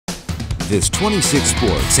This 26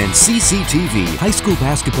 Sports and CCTV high school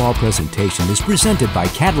basketball presentation is presented by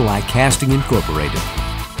Cadillac Casting Incorporated.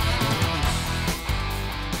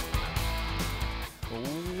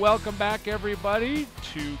 Welcome back, everybody,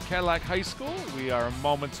 to Cadillac High School. We are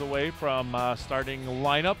moments away from starting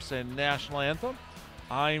lineups and national anthem.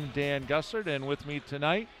 I'm Dan Gussard, and with me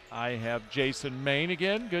tonight, I have Jason Main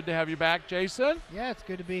again. Good to have you back, Jason. Yeah, it's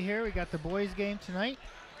good to be here. We got the boys' game tonight.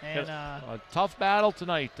 And a tough battle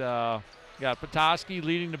tonight. Got Petoskey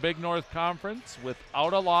leading the Big North Conference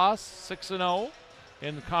without a loss, 6-0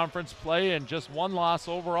 in the conference play, and just one loss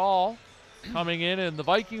overall coming in. And the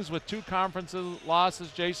Vikings with two conference losses,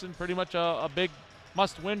 Jason, pretty much a big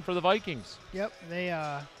must-win for the Vikings. Yep,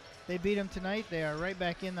 they beat them tonight. They are right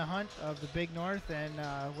back in the hunt of the Big North, and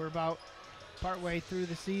we're about partway through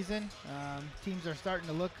the season. Teams are starting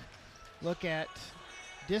to look at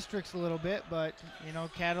districts a little bit, but you know,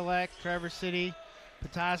 Cadillac, Traverse City,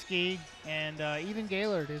 Petoskey, and even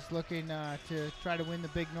Gaylord is looking to try to win the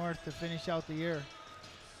Big North to finish out the year.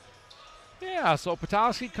 Yeah, so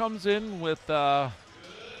Petoskey comes in with a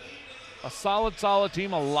solid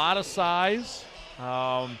team, a lot of size.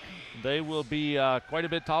 They will be quite a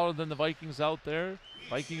bit taller than the Vikings out there.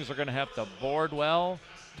 Vikings are going to have to board well.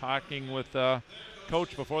 Talking with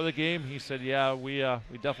Coach before the game, he said, yeah, we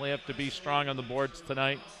definitely have to be strong on the boards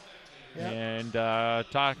tonight. Yep. And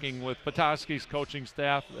talking with Petoskey's coaching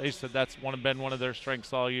staff, they said that's been one of their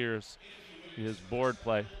strengths all years, is board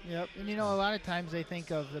play. Yep, and you know, a lot of times they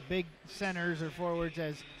think of the big centers or forwards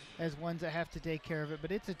as ones that have to take care of it,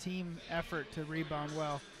 but it's a team effort to rebound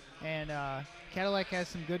well. And Cadillac has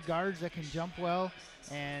some good guards that can jump well,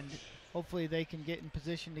 and hopefully they can get in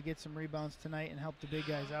position to get some rebounds tonight and help the big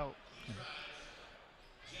guys out.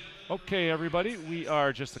 Okay, everybody, we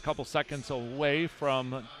are just a couple seconds away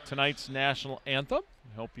from tonight's national anthem.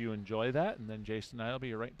 I hope you enjoy that, and then Jason and I will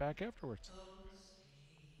be right back afterwards.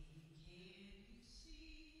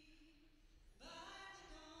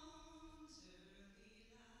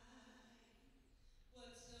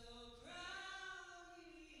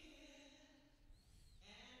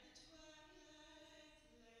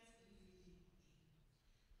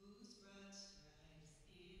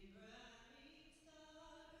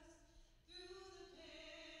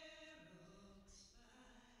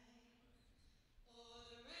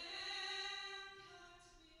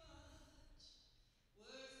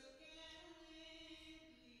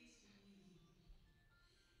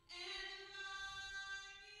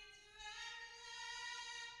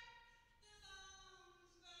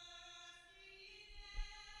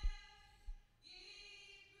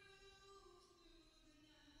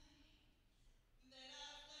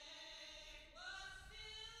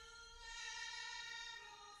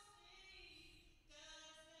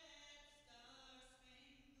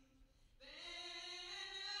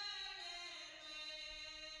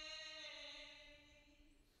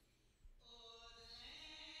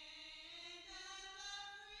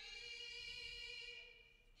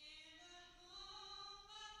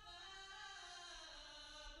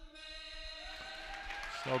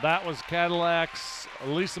 So that was Cadillac's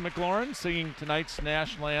Lisa McLaurin singing tonight's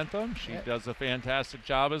national anthem. She does a fantastic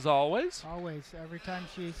job as always. Always. Every time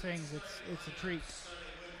she sings, it's a treat.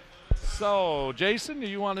 So, Jason, do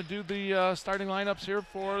you want to do the starting lineups here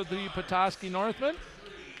for the Petoskey Northmen?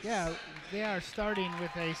 Yeah, they are starting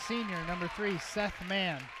with a senior, number 3, Seth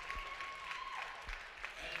Mann.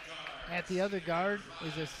 At the other guard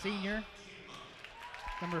is a senior,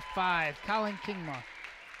 number 5, Colin Kingma.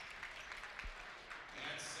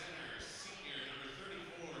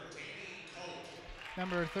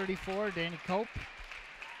 Number 34, Danny Cope.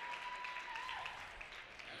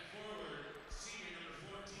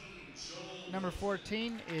 Number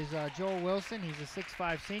 14 is Joel Wilson. He's a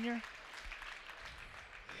 6'5" senior.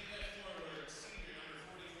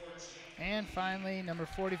 And finally, number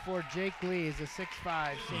 44, Jake Lee, is a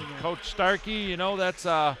 6'5" senior. Coach Starkey, you know, that's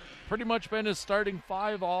pretty much been his starting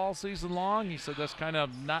 5 all season long. He said that's kind of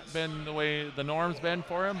not been the way the norm's been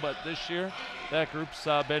for him, but this year that group's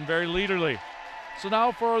been very leaderly. So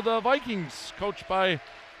now for the Vikings, coached by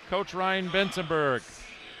Coach Ryan Bensenberg.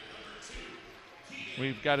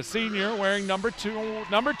 We've got a senior wearing number two,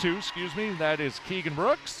 that is Keegan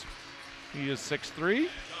Brooks. He is 6'3".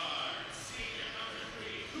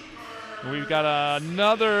 We've got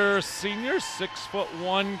another senior,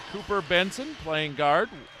 6'1", Cooper Benson, playing guard,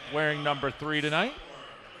 wearing number 3 tonight.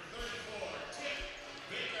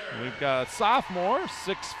 We've got a sophomore,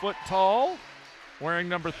 6 foot tall, wearing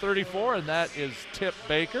number 34, and that is Tip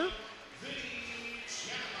Baker.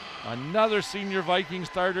 Another senior Viking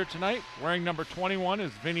starter tonight, wearing number 21,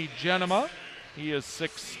 is Vinny Genema. He is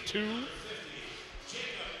 6'2".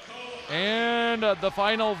 And the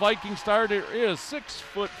final Viking starter is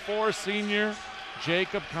 6'4" senior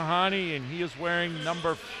Jacob Kahani, and he is wearing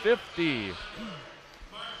number 50.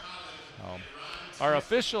 Our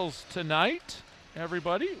officials tonight,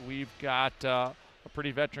 everybody, we've got a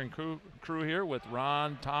pretty veteran crew here with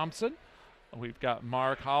Ron Thompson. We've got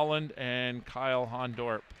Mark Holland and Kyle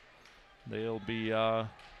Hondorp. They'll be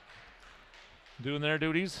doing their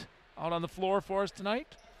duties out on the floor for us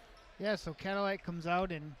tonight. Yeah, so Cadillac comes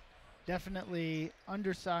out and definitely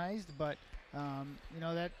undersized, but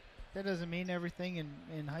that doesn't mean everything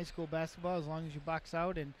in high school basketball. As long as you box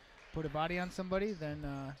out and put a body on somebody, then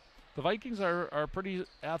the Vikings are a pretty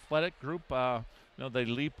athletic group. They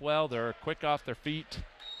leap well. They're quick off their feet.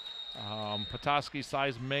 Petoskey's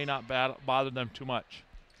size may not bother them too much.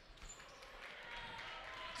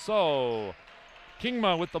 So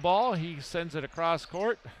Kingma with the ball. He sends it across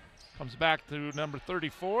court. Comes back to number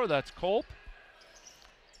 34. That's Kolp.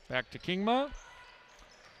 Back to Kingma.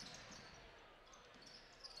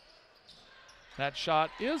 That shot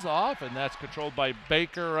is off, and that's controlled by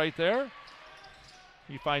Baker right there.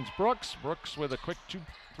 He finds Brooks. Brooks with a quick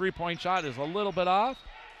 3-point shot is a little bit off.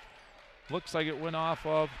 Looks like it went off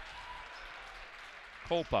of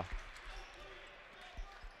Kolpa.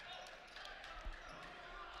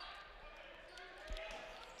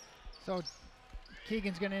 So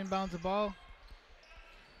Keegan's going to inbound the ball.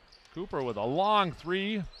 Cooper with a long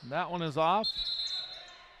three. That one is off.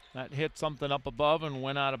 That hit something up above and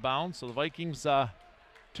went out of bounds. So the Vikings, 2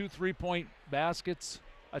 3-point baskets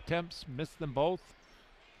attempts, missed them both.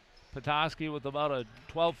 Petoskey with about a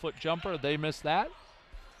 12-foot jumper. They missed that.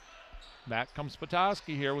 Back comes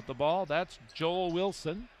Petoskey here with the ball. That's Joel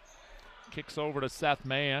Wilson. Kicks over to Seth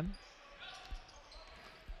Mann.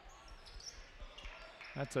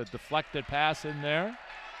 That's a deflected pass in there.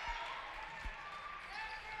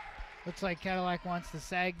 Looks like Cadillac wants to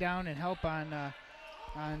sag down and help on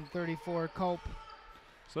 34 Cope.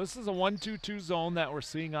 So this is a 1-2-2 zone that we're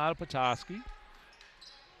seeing out of Petoskey.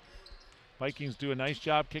 Vikings do a nice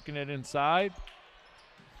job kicking it inside.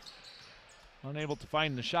 Unable to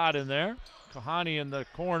find the shot in there. Kahani in the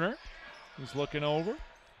corner. He's looking over.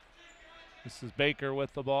 This is Baker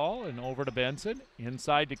with the ball and over to Benson.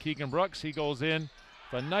 Inside to Keegan Brooks. He goes in.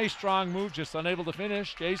 A nice strong move, just unable to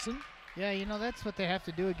finish. Jason? Yeah, that's what they have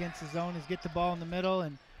to do against the zone is get the ball in the middle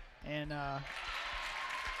and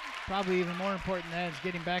probably even more important than that is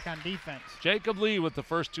getting back on defense. Jacob Lee with the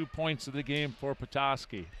first 2 points of the game for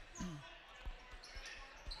Petoskey.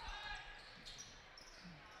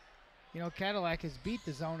 Cadillac has beat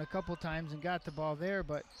the zone a couple times and got the ball there,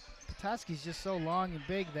 but Petoskey's just so long and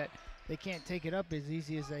big that they can't take it up as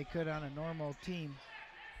easy as they could on a normal team.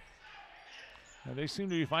 Now they seem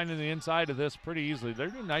to be finding the inside of this pretty easily. They're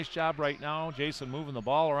doing a nice job right now. Jason moving the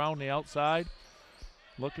ball around the outside,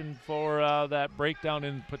 looking for that breakdown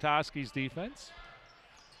in Petoskey's defense.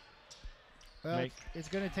 Well, it's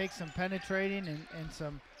going to take some penetrating and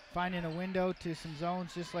some finding a window to some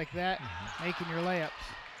zones just like that, making your layups.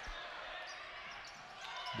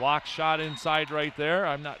 Block shot inside right there.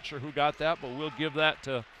 I'm not sure who got that, but we'll give that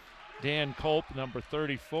to Dan Kolp, number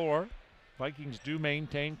 34. Vikings do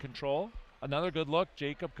maintain control. Another good look.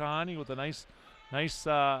 Jacob Kahani with a nice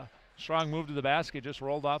strong move to the basket. Just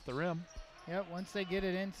rolled off the rim. Yep. Once they get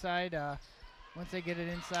it inside to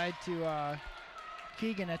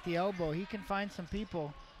Keegan at the elbow, he can find some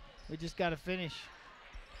people. We just got to finish.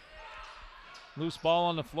 Loose ball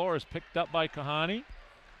on the floor is picked up by Kahani.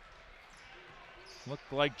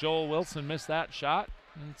 Looked like Joel Wilson missed that shot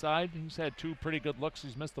inside. He's had 2 pretty good looks.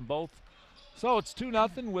 He's missed them both. So it's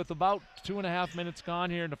 2-0 with about 2.5 minutes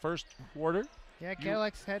gone here in the first quarter. Yeah,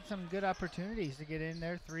 Cadillac's had some good opportunities to get in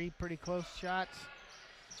there. 3 pretty close shots.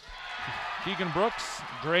 Keegan Brooks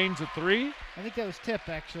drains a 3. I think that was Tip,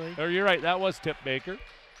 actually. Oh, you're right. That was Tip Baker.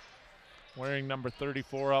 Wearing number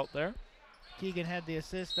 34 out there. Keegan had the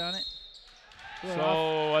assist on it.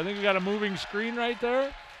 So I think we got a moving screen right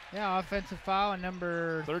there. Yeah, offensive foul on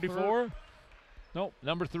number 34? Nope,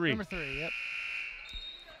 number 3. Number 3, yep.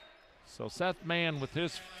 So Seth Mann with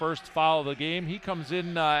his first foul of the game. He comes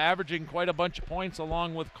in averaging quite a bunch of points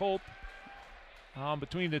along with Kolp.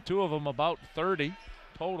 Between the two of them, about 30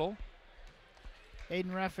 total.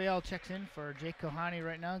 Aiden Raphael checks in for Jake Kohani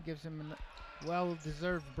right now. Gives him a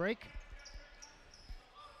well-deserved break.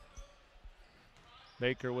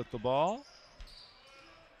 Baker with the ball.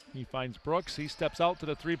 He finds Brooks. He steps out to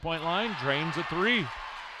the 3-point line, drains a 3.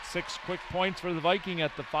 6 quick points for the Viking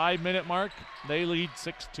at the 5-minute mark. They lead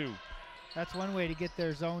 6-2. That's one way to get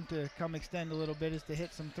their zone to come extend a little bit is to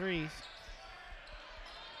hit some threes.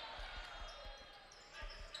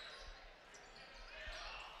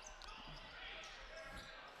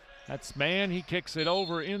 That's Mann. He kicks it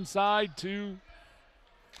over inside to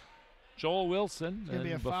Joel Wilson. Gonna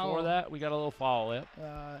be a before foul. that, we got a little foul. Yep.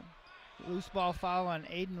 Loose ball foul on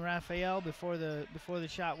Aiden Raphael before the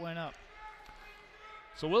shot went up.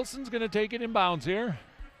 So Wilson's going to take it in bounds here.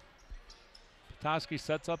 Petoskey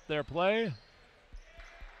sets up their play.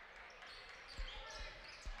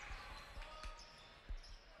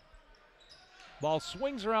 Ball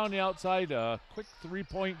swings around the outside. A quick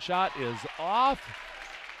three-point shot is off,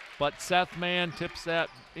 but Seth Mann tips that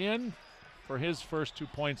in for his first 2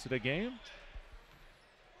 points of the game.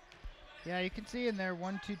 Yeah, you can see in their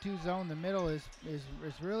 1-2-2 zone, the middle is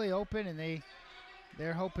really open, and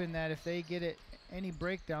they're hoping that if they get it any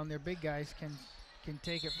breakdown, their big guys can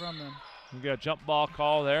take it from them. We got a jump ball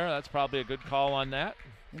call there. That's probably a good call on that.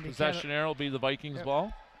 Possession arrow will be the Vikings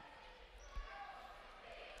ball.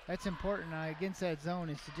 That's important against that zone,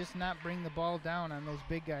 is to just not bring the ball down on those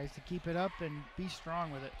big guys, to keep it up and be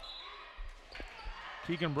strong with it.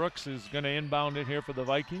 Keegan Brooks is going to inbound it here for the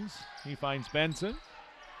Vikings. He finds Benson.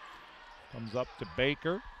 Comes up to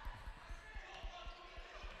Baker.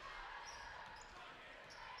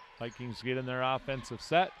 Vikings get in their offensive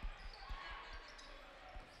set.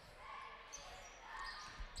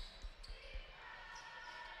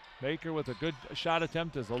 Baker with a good shot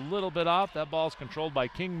attempt is a little bit off. That ball's controlled by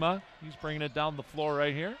Kingma. He's bringing it down the floor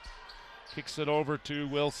right here. Kicks it over to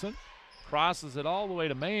Wilson. Crosses it all the way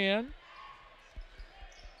to Mann.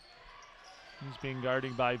 He's being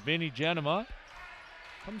guarded by Vinny Genema.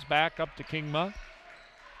 Comes back up to Kingma.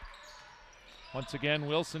 Once again,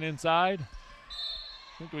 Wilson inside.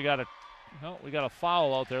 I think we got a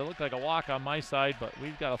foul out there. Looked like a walk on my side, but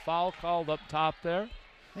we've got a foul called up top there.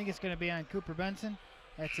 I think it's going to be on Cooper Benson.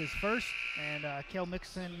 That's his first, and Cale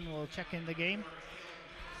Mixon will check in the game.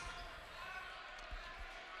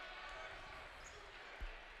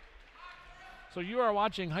 So you are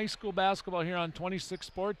watching high school basketball here on 26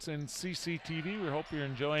 Sports and CCTV. We hope you're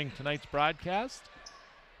enjoying tonight's broadcast.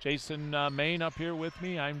 Jason Main up here with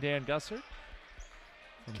me. I'm Dan Gusser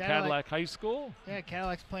from Cadillac High School. Yeah,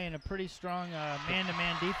 Cadillac's playing a pretty strong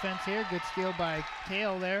man-to-man defense here. Good steal by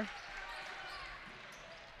Cale there.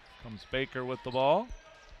 Comes Baker with the ball.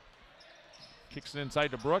 Kicks it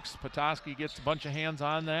inside to Brooks. Petoskey gets a bunch of hands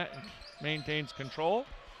on that and maintains control.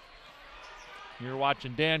 You're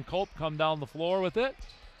watching Dan Culp come down the floor with it.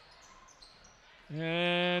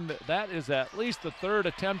 And that is at least the third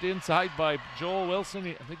attempt inside by Joel Wilson.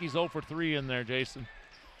 I think he's 0 for 3 in there, Jason.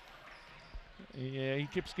 Yeah, he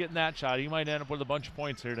keeps getting that shot. He might end up with a bunch of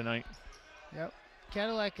points here tonight. Yep.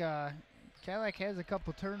 Cadillac has a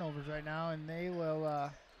couple turnovers right now, and they will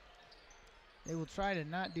try to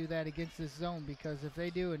not do that against this zone, because if they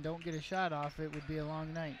do and don't get a shot off, it would be a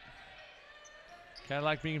long night.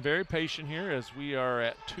 Cadillac being very patient here as we are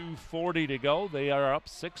at 2:40 to go. They are up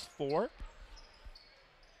 6-4.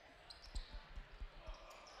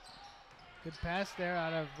 Good pass there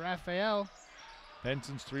out of Raphael.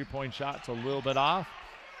 Benson's three-point shot's a little bit off.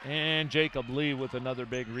 And Jacob Lee with another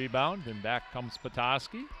big rebound. And back comes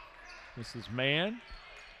Petoskey. This is Mann.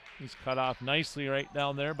 He's cut off nicely right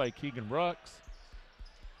down there by Keegan Brooks.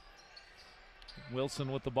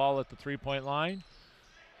 Wilson with the ball at the three-point line.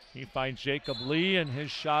 He finds Jacob Lee, and his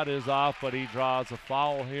shot is off, but he draws a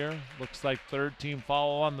foul here. Looks like third-team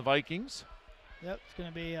foul on the Vikings. Yep, it's going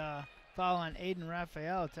to be a foul on Aiden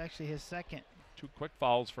Raphael. It's actually his second. 2 quick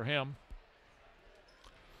fouls for him.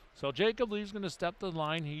 So Jacob Lee's going to step to the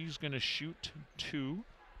line. He's going to shoot 2.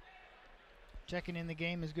 Checking in the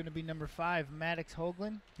game is going to be number 5, Maddox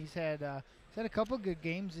Hoagland. He's had a couple good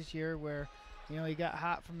games this year where, he got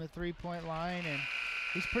hot from the three-point line, and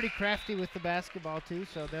he's pretty crafty with the basketball too.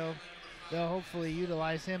 So they'll hopefully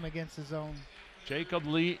utilize him against the zone. Jacob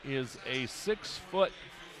Lee is a 6'5"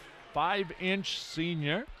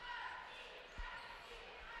 senior.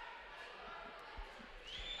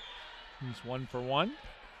 He's 1 for 1.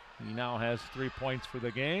 He now has 3 points for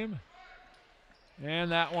the game.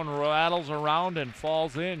 And that one rattles around and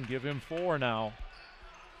falls in. Give him 4 now.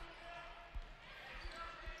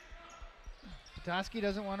 Petoskey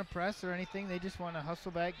doesn't want to press or anything. They just want to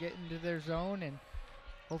hustle back, get into their zone, and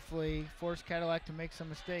hopefully force Cadillac to make some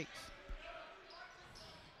mistakes.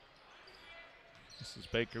 This is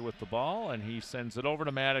Baker with the ball, and he sends it over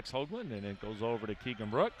to Maddox Hoagland, and it goes over to Keegan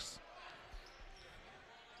Brooks.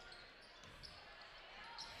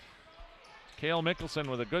 Cale Mickelson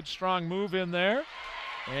with a good strong move in there.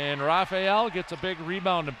 And Raphael gets a big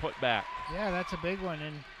rebound and put back. Yeah, that's a big one.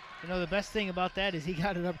 And, the best thing about that is he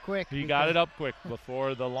got it up quick. He got it up quick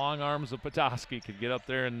before the long arms of Petoskey could get up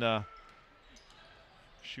there and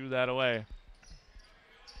shoo that away.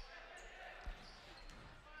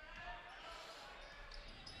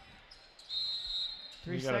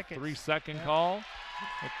 3 We got seconds. a 3-second call.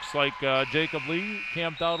 Looks like Jacob Lee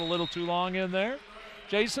camped out a little too long in there.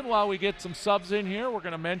 Jason, while we get some subs in here, we're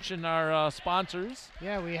going to mention our sponsors.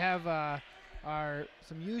 Yeah, we have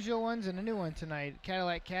some usual ones and a new one tonight.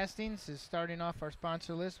 Cadillac Castings is starting off our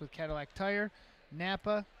sponsor list with Cadillac Tire,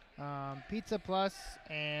 Napa, Pizza Plus,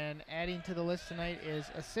 and adding to the list tonight is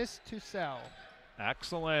Assist to Sell.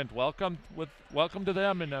 Excellent. Welcome to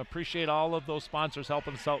them, and appreciate all of those sponsors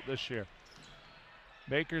helping us out this year.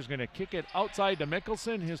 Baker's going to kick it outside to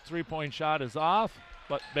Mickelson. His three-point shot is off,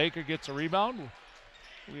 but Baker gets a rebound.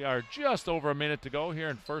 We are just over a minute to go here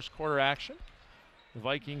in first quarter action. The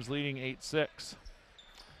Vikings leading 8-6.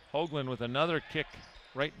 Hoagland with another kick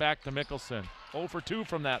right back to Mickelson. 0 for 2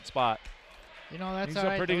 from that spot. You know, that's He's all a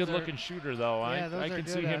right. pretty good-looking shooter, though. Yeah, I can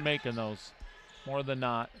see him making those more than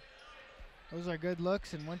not. Those are good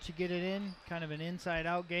looks, and once you get it in, kind of an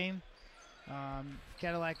inside-out game, if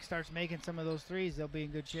Cadillac starts making some of those threes, they'll be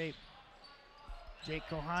in good shape. Jake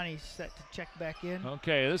Kohani set to check back in.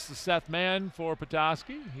 Okay, this is Seth Mann for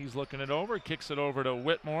Petoskey. He's looking it over, kicks it over to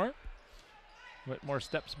Whitmore. Whitmore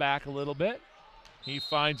steps back a little bit. He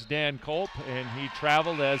finds Dan Culp, and he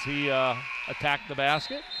traveled as he attacked the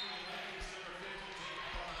basket.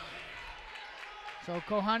 So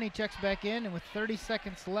Kohani checks back in, and with 30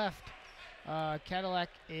 seconds left, Cadillac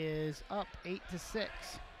is up 8-6.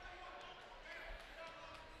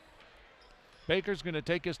 Baker's going to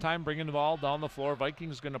take his time bringing the ball down the floor.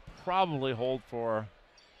 Vikings going to probably hold for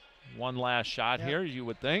one last shot here, you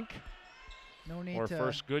would think. No need or to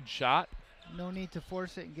first good shot. No need to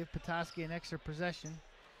force it and give Petoskey an extra possession.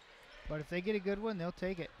 But if they get a good one, they'll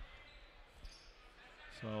take it.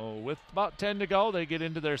 So with about 10 to go, they get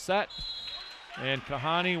into their set. And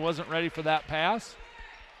Kahani wasn't ready for that pass.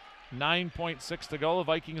 9.6 to go. The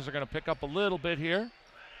Vikings are going to pick up a little bit here.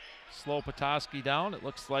 Slow Petoskey down. It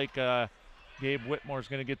looks like Gabe Whitmore's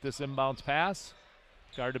going to get this inbounds pass.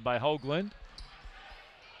 Guarded by Hoagland.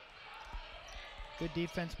 Good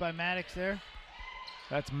defense by Maddox there.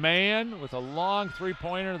 That's Mann with a long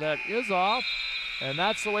three-pointer that is off. And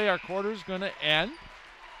that's the way our quarter's going to end,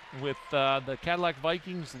 with the Cadillac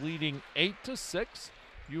Vikings leading 8-6.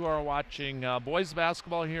 You are watching boys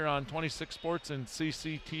basketball here on 26 Sports and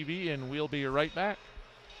CCTV, and we'll be right back.